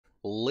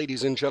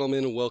Ladies and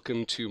gentlemen,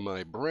 welcome to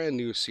my brand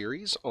new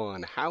series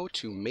on how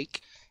to make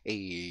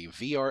a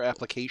VR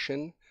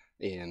application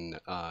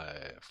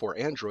for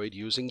Android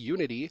using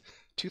Unity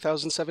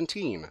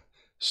 2017.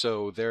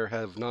 So there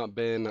have not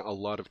been a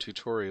lot of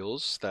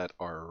tutorials that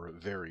are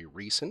very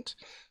recent,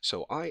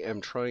 so I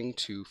am trying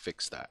to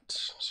fix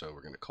that. So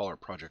we're going to call our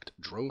project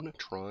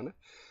DroneTron.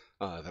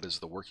 That is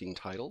the working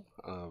title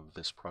of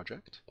this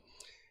project,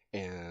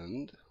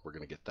 and we're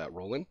going to get that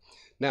rolling.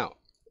 Now,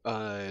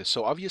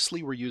 so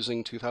obviously we're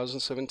using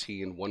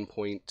 2017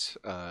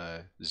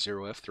 1.0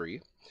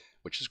 F3,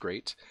 which is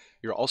great.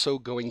 You're also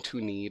going to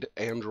need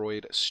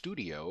Android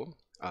Studio,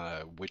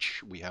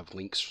 which we have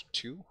links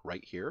to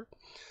right here.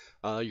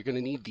 You're going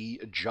to need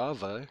the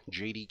Java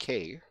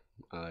JDK,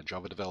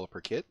 Java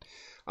Developer Kit.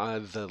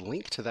 The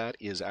link to that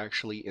is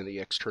actually in the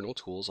external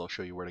tools. I'll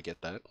show you where to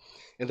get that.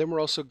 And then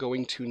we're also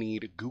going to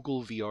need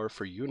Google VR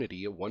for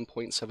Unity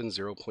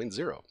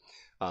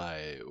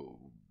 1.70.0.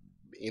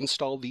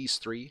 Install these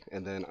three,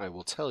 and then I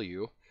will tell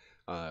you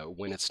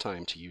when it's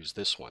time to use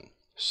this one.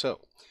 So,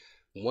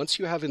 once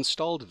you have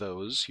installed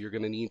those, you're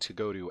going to need to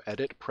go to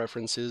Edit,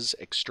 Preferences,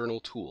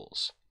 External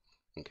Tools.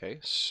 Okay,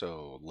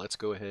 so let's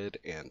go ahead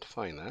and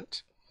find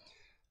that.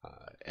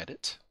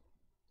 Edit,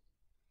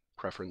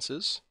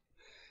 Preferences,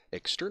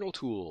 External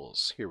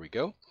Tools. Here we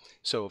go.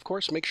 So, of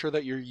course, make sure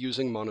that you're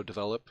using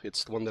MonoDevelop.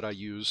 It's the one that I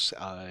use,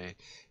 and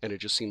it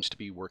just seems to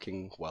be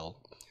working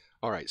well.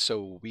 All right,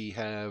 so we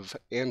have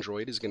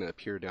Android is going to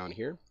appear down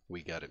here.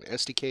 We got an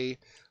SDK,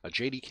 a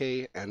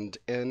JDK, and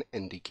an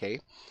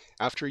NDK.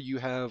 After you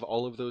have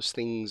all of those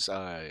things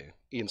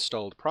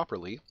installed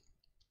properly,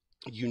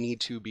 you need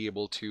to be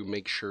able to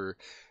make sure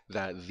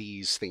that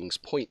these things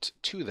point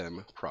to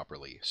them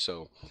properly.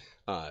 So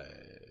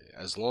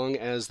as long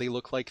as they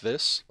look like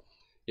this,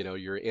 you know,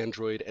 your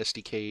Android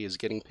SDK is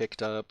getting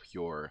picked up,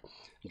 your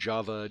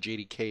Java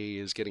JDK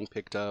is getting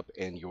picked up,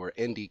 and your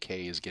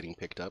NDK is getting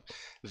picked up.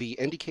 The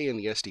NDK and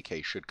the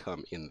SDK should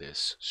come in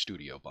this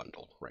Studio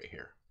bundle right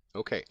here.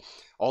 Okay,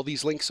 all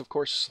these links, of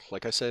course,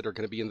 like I said, are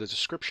going to be in the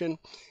description.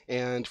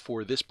 And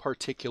for this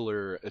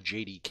particular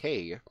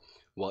JDK,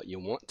 what you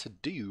want to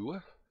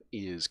do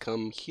is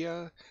come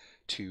here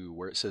to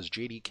where it says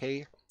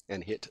JDK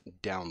and hit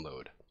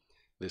download.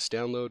 This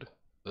download,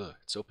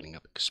 it's opening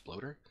up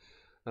Exploder.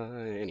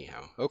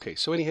 Anyhow, okay,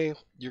 so anyhow,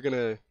 you're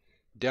gonna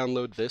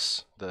download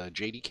this, the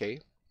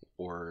JDK,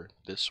 or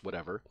this,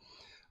 whatever.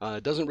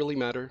 It doesn't really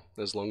matter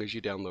as long as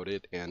you download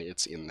it and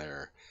it's in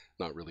there.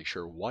 Not really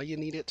sure why you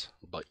need it,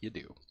 but you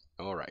do.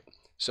 All right,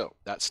 so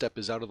that step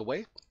is out of the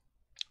way.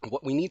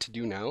 What we need to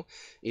do now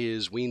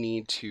is we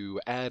need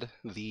to add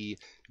the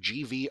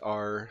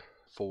GVR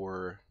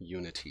for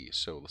Unity.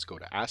 So let's go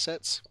to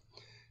Assets,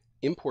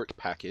 Import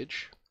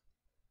Package.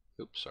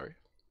 Oops, sorry.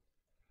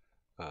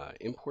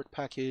 Import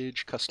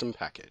package, custom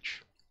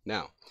package.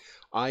 Now,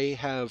 I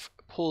have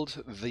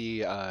pulled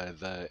the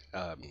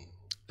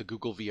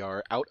Google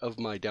VR out of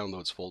my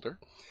downloads folder,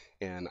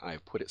 and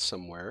I've put it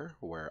somewhere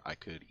where I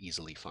could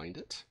easily find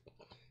it.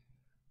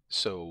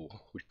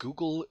 So,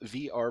 Google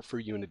VR for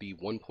Unity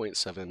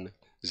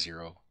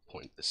 1.70.0.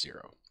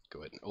 Go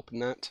ahead and open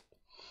that.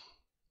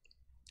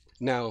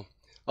 Now,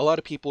 a lot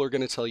of people are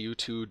going to tell you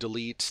to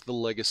delete the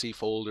legacy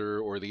folder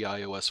or the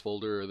iOS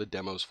folder or the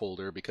demos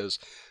folder because,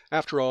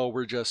 after all,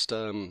 we're just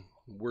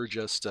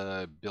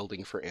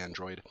building for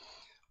Android.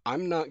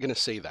 I'm not going to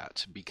say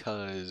that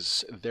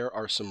because there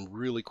are some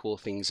really cool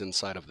things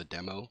inside of the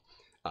demo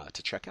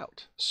to check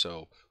out.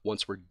 So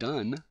once we're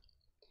done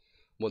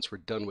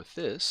with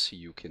this,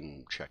 you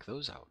can check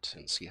those out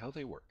and see how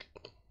they work.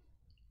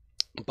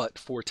 But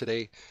for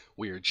today,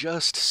 we are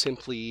just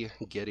simply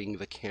getting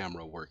the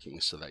camera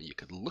working so that you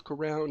could look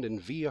around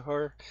in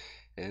VR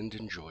and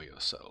enjoy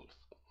yourself.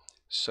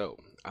 So,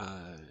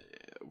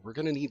 we're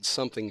going to need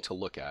something to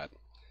look at.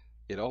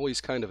 It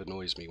always kind of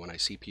annoys me when I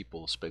see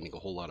people spending a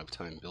whole lot of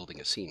time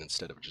building a scene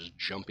instead of just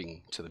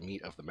jumping to the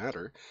meat of the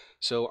matter.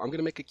 So I'm going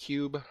to make a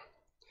cube,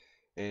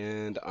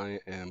 and I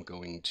am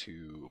going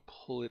to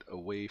pull it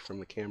away from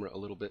the camera a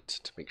little bit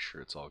to make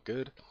sure it's all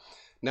good.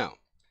 Now,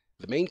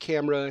 the main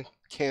camera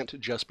can't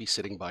just be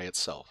sitting by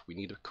itself. We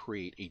need to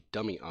create a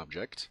dummy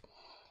object.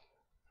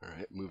 All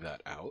right, move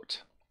that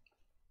out.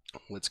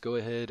 Let's go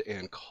ahead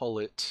and call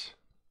it,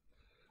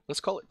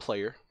 let's call it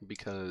player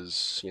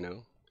because, you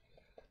know,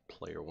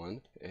 player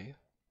one, eh?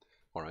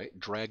 All right,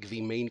 drag the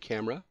main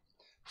camera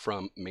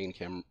from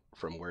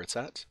where it's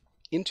at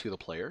into the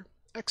player.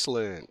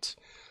 Excellent.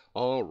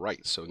 All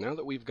right, so now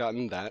that we've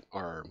gotten that,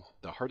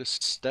 the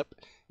hardest step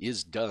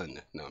is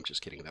done. No, I'm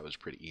just kidding. That was a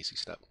pretty easy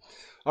step.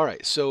 All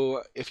right,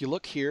 so if you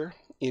look here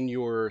in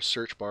your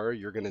search bar,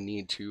 you're going to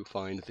need to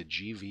find the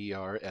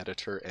GVR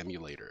editor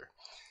emulator.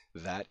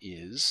 That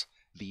is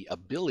the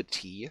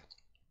ability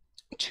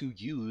to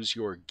use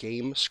your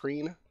game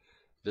screen,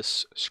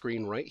 this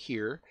screen right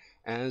here,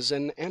 as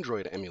an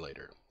Android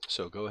emulator.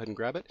 So go ahead and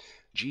grab it,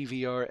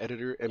 GVR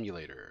editor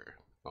emulator.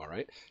 All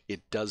right,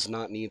 it does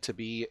not need to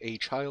be a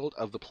child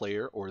of the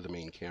player or the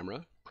main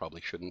camera,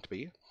 probably shouldn't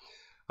be.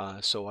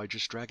 So I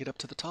just drag it up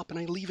to the top and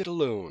I leave it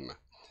alone.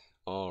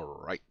 All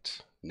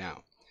right,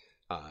 now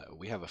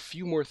we have a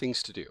few more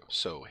things to do.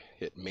 So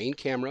hit main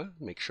camera,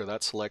 make sure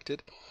that's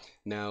selected.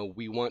 Now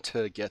we want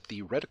to get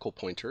the reticle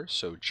pointer,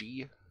 so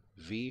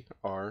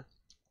GVRR,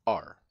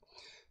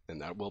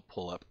 and that will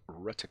pull up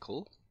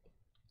reticle.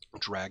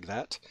 Drag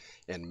that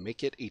and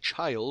make it a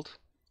child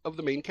of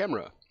the main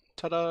camera.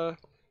 Ta-da!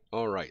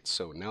 Alright,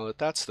 so now that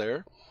that's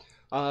there,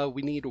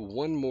 we need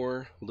one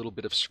more little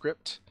bit of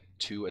script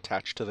to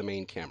attach to the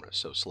main camera.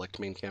 So select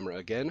main camera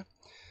again,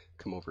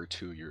 come over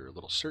to your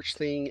little search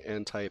thing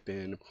and type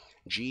in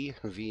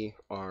GVRP.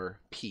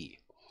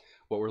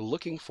 What we're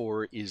looking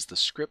for is the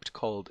script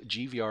called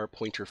GVR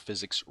Pointer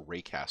Physics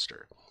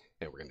Raycaster,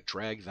 and we're going to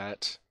drag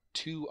that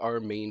to our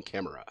main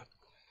camera.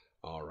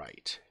 All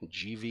right,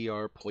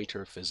 GVR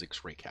Pointer Physics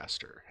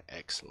Raycaster.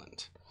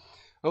 Excellent.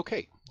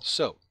 Okay,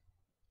 so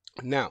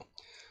now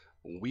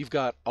we've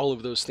got all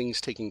of those things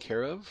taken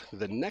care of.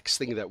 The next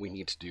thing that we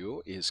need to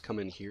do is come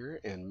in here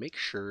and make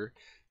sure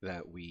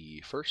that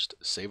we first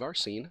save our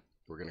scene.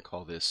 We're going to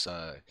call this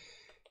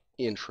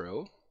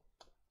intro.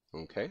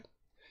 Okay.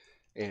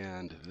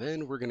 And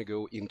then we're going to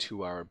go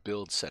into our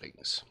build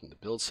settings. The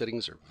build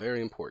settings are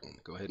very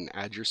important. Go ahead and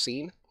add your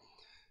scene.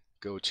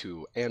 Go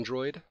to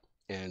Android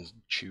and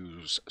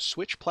choose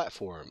Switch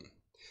Platform.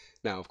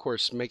 Now, of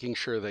course, making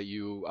sure that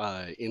you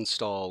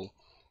install,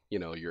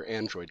 your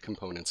Android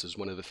components is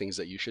one of the things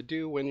that you should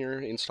do when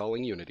you're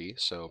installing Unity.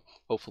 So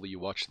hopefully you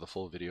watched the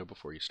full video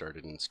before you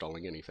started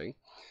installing anything.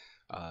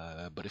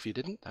 But if you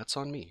didn't, that's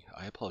on me.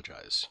 I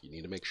apologize. You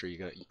need to make sure you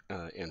got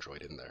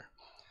Android in there.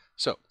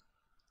 So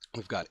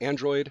we've got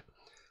Android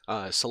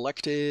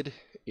selected.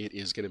 It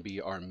is going to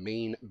be our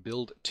main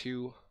build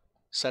 2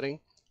 setting.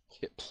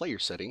 Hit player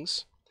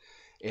settings.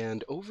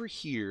 And over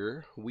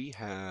here we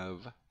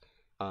have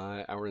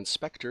our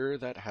inspector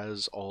that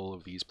has all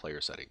of these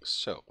player settings.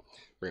 So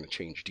we're going to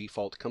change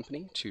default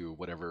company to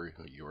whatever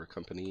your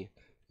company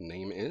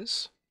name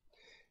is.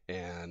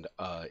 And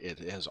it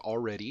has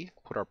already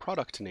put our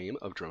product name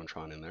of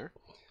Dronetron in there.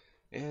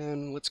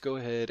 And let's go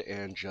ahead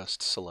and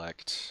just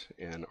select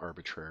an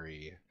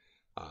arbitrary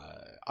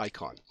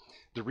icon.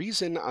 The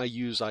reason I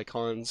use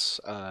icons,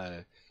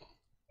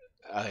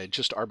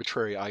 just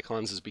arbitrary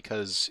icons, is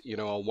because,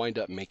 I'll wind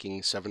up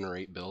making 7 or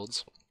 8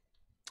 builds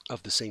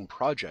of the same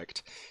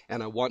project,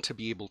 and I want to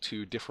be able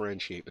to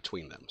differentiate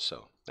between them.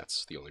 So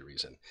that's the only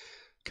reason.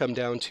 Come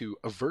down to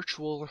a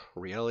virtual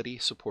reality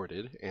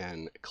supported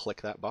and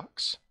click that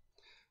box.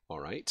 All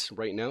right,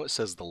 right now it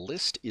says the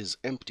list is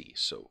empty,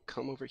 so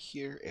come over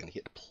here and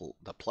hit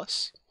the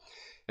plus.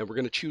 And we're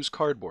going to choose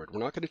cardboard. We're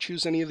not going to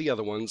choose any of the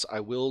other ones. I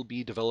will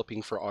be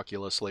developing for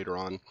Oculus later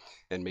on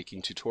and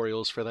making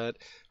tutorials for that.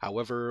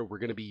 However, we're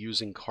going to be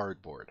using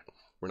cardboard.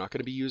 We're not going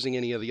to be using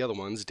any of the other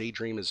ones.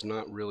 Daydream is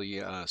not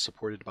really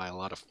supported by a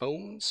lot of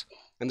phones,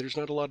 and there's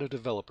not a lot of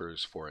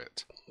developers for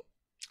it.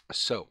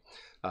 So,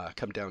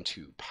 come down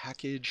to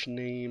package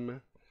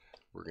name.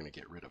 We're going to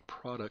get rid of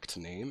product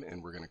name,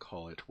 and we're going to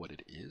call it what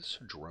it is,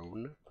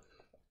 Dronetron.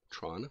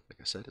 Like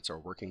I said, it's our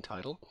working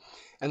title.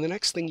 And the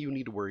next thing you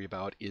need to worry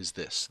about is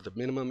this, the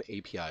minimum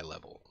API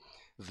level.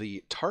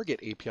 The target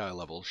API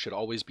level should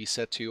always be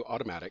set to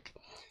automatic,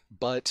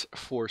 but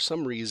for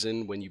some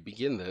reason, when you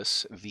begin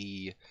this,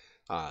 the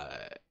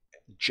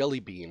Jelly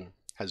Bean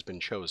has been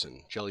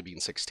chosen, Jelly Bean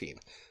 16.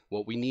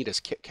 What we need is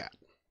KitKat,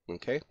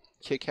 okay?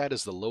 KitKat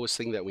is the lowest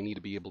thing that we need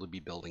to be able to be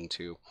building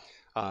to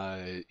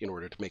in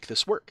order to make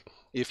this work.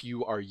 If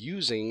you are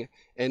using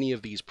any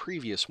of these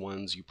previous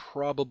ones, you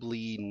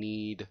probably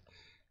need,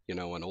 an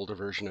older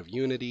version of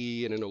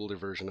Unity and an older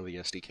version of the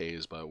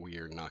SDKs, but we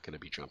are not going to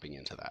be jumping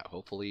into that.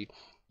 Hopefully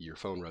your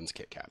phone runs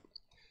KitKat.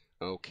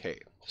 Okay,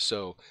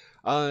 so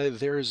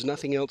there's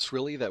nothing else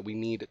really that we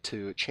need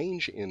to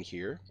change in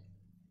here.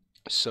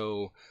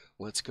 So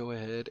let's go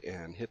ahead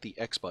and hit the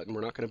X button.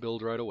 We're not going to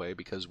build right away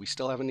because we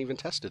still haven't even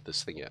tested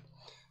this thing yet.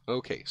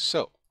 Okay,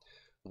 so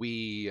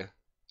we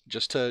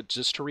just to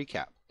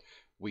recap,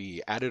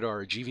 we added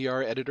our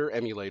GVR editor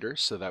emulator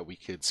so that we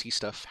could see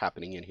stuff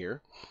happening in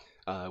here.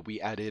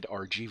 We added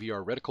our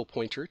GVR reticle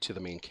pointer to the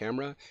main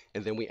camera,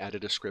 and then we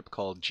added a script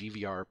called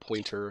GVR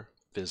Pointer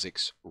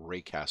Physics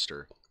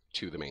Raycaster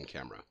to the main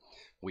camera.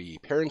 We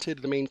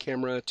parented the main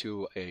camera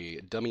to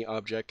a dummy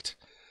object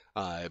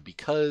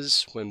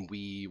because when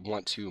we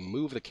want to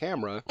move the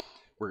camera,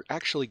 we're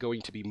actually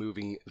going to be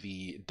moving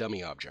the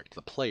dummy object,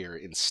 the player,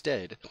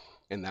 instead,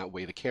 and that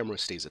way the camera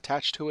stays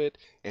attached to it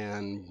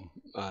and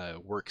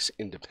works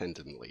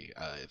independently.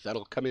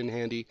 That'll come in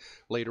handy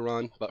later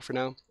on, but for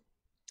now,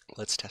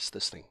 let's test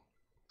this thing.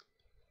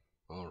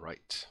 All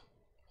right,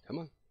 come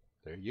on,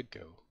 there you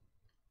go.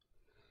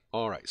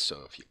 All right,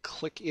 so if you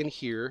click in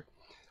here,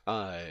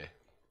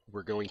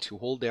 we're going to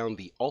hold down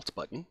the Alt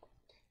button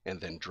and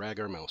then drag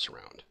our mouse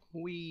around.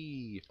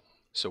 Whee!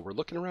 So we're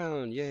looking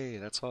around, yay,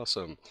 that's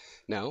awesome.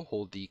 Now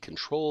hold the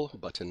Control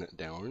button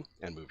down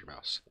and move your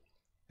mouse.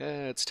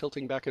 It's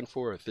tilting back and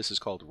forth. This is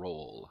called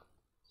roll.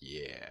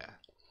 Yeah.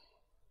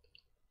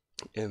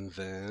 And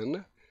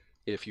then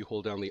if you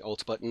hold down the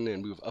Alt button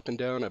and move up and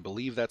down, I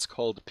believe that's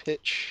called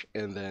pitch,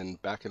 and then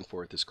back and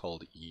forth is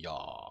called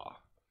yaw.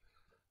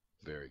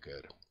 Very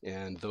good.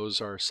 And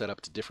those are set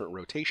up to different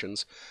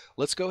rotations.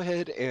 Let's go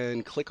ahead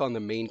and click on the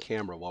main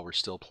camera while we're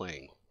still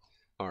playing.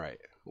 All right,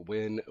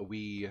 when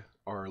we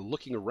are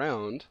looking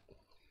around,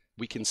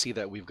 we can see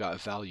that we've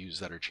got values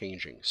that are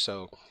changing.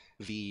 So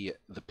the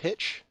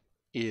pitch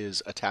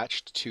is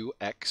attached to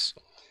X.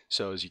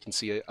 So as you can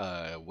see,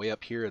 way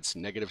up here it's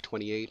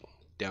 -28,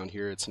 down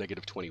here it's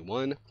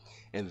 -21,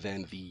 and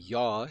then the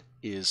yaw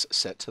is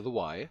set to the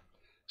Y.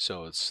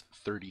 So it's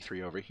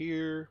 33 over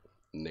here,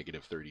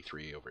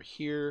 -33 over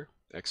here.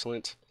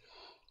 Excellent.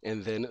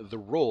 And then the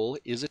roll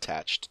is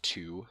attached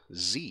to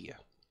Z.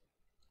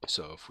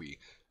 So if we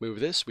move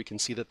this, we can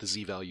see that the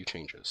Z value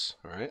changes.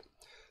 All right.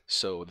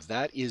 So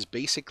that is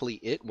basically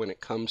it when it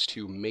comes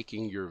to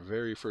making your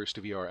very first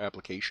VR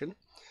application.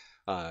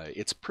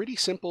 It's pretty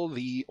simple.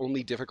 The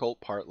only difficult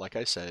part, like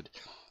I said,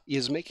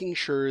 is making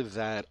sure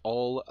that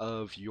all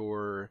of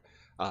your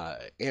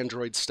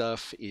Android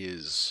stuff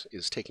is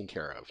taken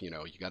care of. You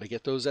know, you got to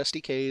get those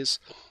SDKs,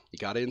 you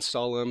got to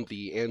install them.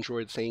 The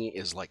Android thing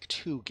is like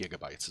 2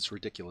 gigabytes. It's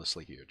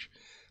ridiculously huge,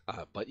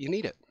 but you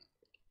need it.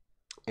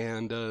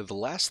 And the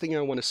last thing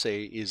I want to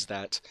say is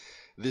that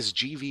this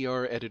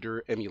GVR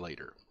editor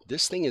emulator,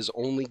 this thing is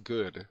only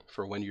good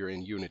for when you're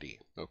in Unity,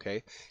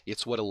 okay?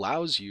 It's what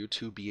allows you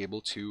to be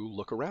able to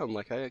look around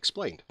like I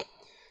explained.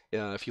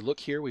 If you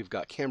look here, we've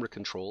got camera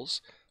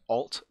controls.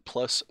 Alt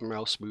plus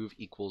mouse move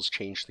equals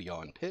change the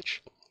yaw and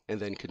pitch, and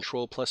then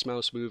Control plus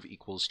mouse move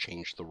equals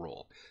change the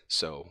roll.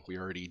 So we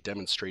already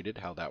demonstrated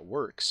how that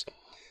works.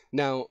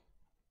 Now,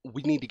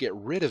 we need to get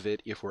rid of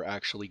it if we're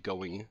actually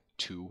going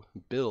to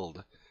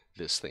build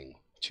this thing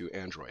to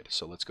Android.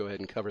 So let's go ahead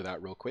and cover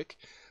that real quick.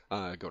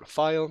 Go to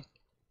File,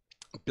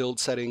 Build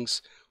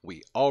Settings.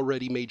 We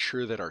already made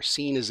sure that our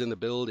scene is in the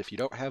build. If you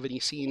don't have any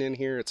scene in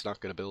here, it's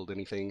not going to build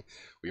anything.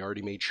 We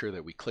already made sure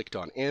that we clicked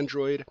on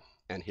Android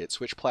and hit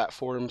Switch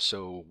Platform,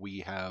 so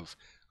we have,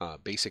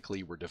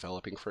 basically we're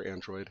developing for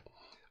Android.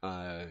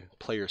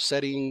 Player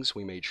settings,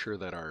 we made sure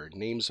that our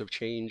names have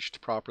changed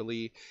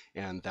properly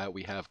and that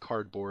we have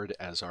Cardboard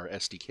as our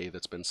SDK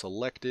that's been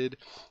selected,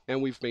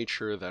 and we've made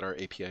sure that our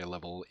API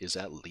level is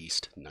at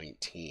least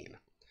 19.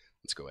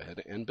 Let's go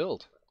ahead and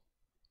build.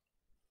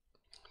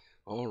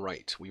 All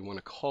right, we want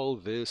to call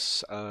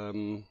this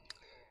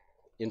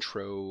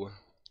intro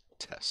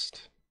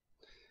test.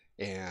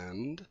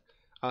 And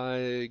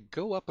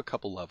go up a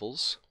couple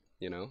levels,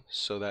 you know,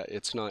 so that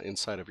it's not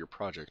inside of your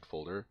project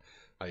folder.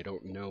 I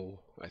don't know,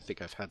 I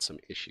think I've had some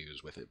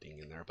issues with it being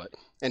in there, but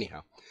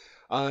anyhow.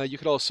 You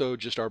could also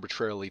just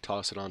arbitrarily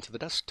toss it onto the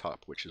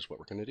desktop, which is what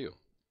we're going to do.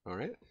 All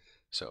right,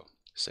 so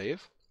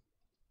save,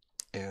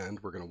 and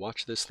we're going to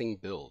watch this thing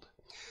build.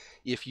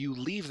 If you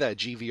leave that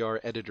GVR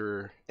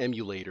editor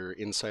emulator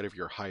inside of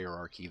your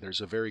hierarchy,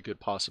 there's a very good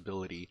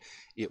possibility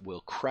it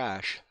will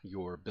crash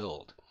your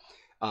build.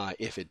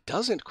 If it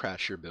doesn't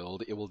crash your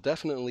build, it will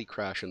definitely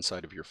crash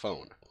inside of your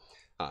phone.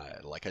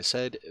 Like I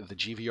said, the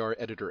GVR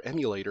editor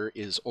emulator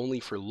is only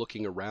for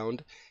looking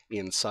around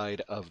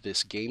inside of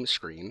this game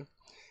screen,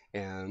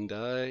 and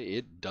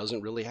it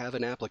doesn't really have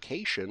an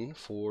application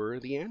for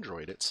the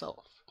Android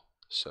itself.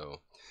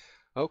 So,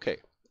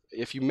 okay.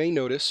 If you may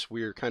notice,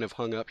 we're kind of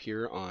hung up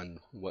here on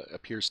what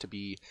appears to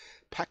be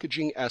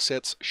packaging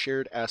assets,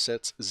 shared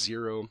assets,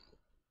 0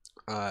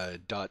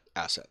 dot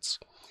assets.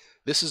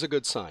 This is a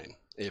good sign.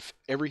 If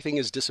everything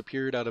has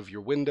disappeared out of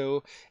your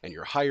window and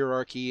your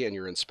hierarchy and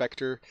your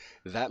inspector,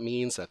 that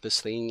means that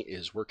this thing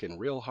is working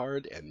real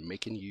hard and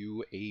making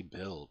you a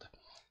build.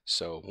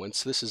 So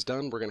once this is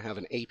done, we're going to have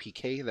an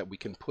APK that we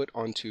can put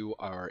onto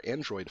our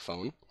Android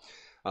phone.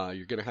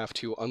 You're going to have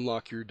to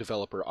unlock your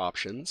developer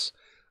options,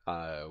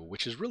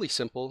 which is really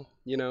simple.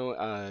 You know,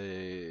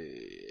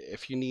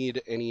 if you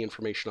need any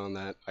information on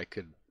that, I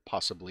could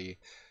possibly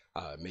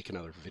make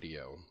another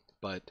video.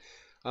 But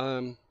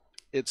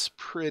it's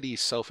pretty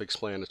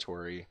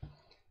self-explanatory.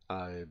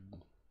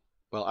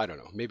 Well, I don't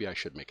know. Maybe I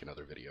should make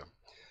another video.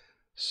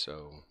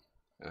 So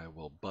I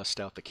will bust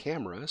out the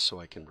camera so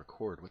I can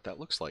record what that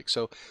looks like.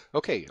 So,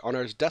 okay, on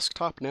our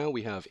desktop now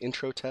we have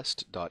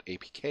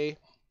introtest.apk.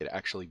 It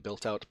actually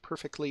built out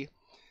perfectly,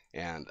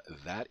 and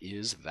that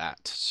is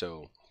that.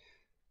 So,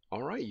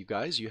 all right, you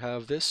guys, you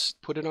have this.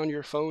 Put it on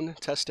your phone,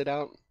 test it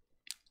out.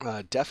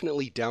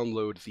 Definitely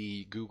download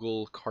the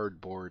Google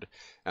Cardboard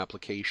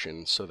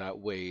application so that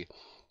way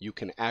you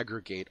can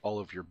aggregate all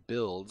of your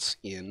builds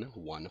in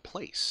one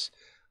place.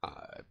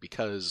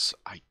 Because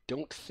I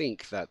don't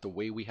think that the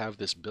way we have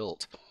this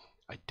built,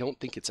 I don't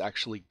think it's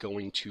actually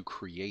going to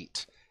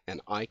create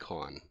an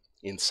icon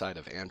inside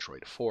of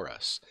Android for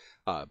us.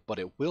 But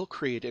it will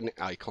create an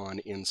icon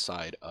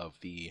inside of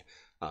the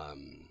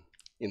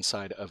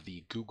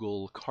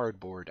Google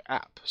Cardboard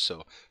app.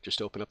 So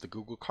just open up the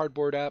Google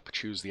Cardboard app,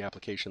 choose the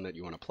application that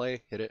you want to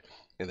play, hit it,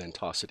 and then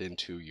toss it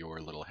into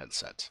your little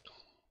headset.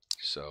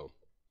 So,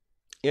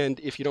 and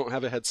if you don't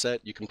have a headset,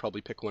 you can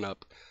probably pick one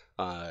up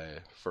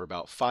for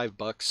about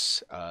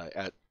 $5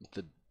 at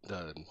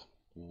the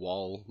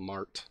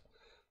Walmart.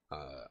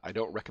 I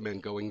don't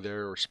recommend going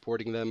there or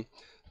supporting them,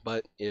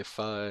 but if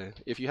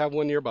you have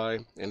one nearby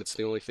and it's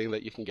the only thing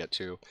that you can get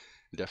to,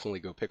 definitely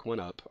go pick one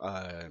up.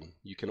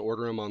 You can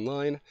order them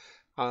online.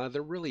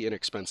 They're really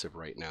inexpensive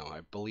right now.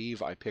 I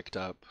believe I picked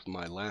up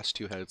my last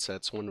two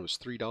headsets. One was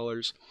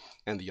 $3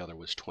 and the other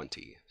was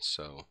 $20.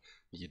 So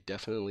you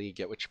definitely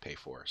get what you pay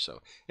for.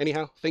 So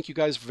anyhow, thank you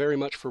guys very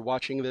much for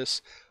watching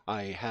this.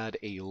 I had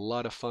a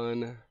lot of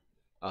fun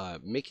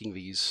making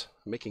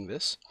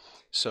this.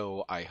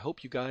 So I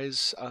hope you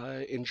guys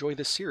enjoy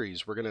this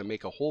series. We're going to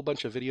make a whole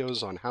bunch of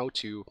videos on how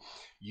to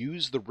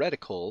use the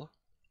reticle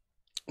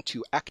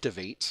to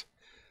activate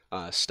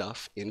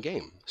stuff in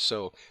game.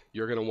 So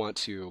you're going to want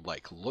to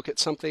like look at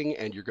something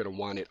and you're going to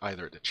want it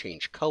either to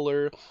change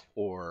color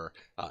or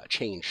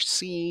change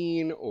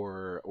scene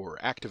or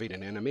activate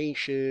an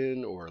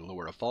animation or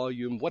lower a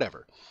volume,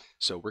 whatever.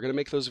 So we're going to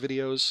make those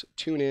videos.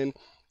 Tune in,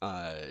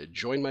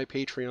 join my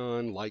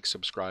Patreon, like,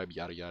 subscribe,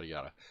 yada, yada,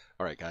 yada.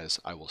 All right, guys,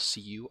 I will see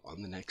you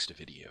on the next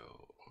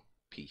video.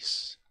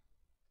 Peace.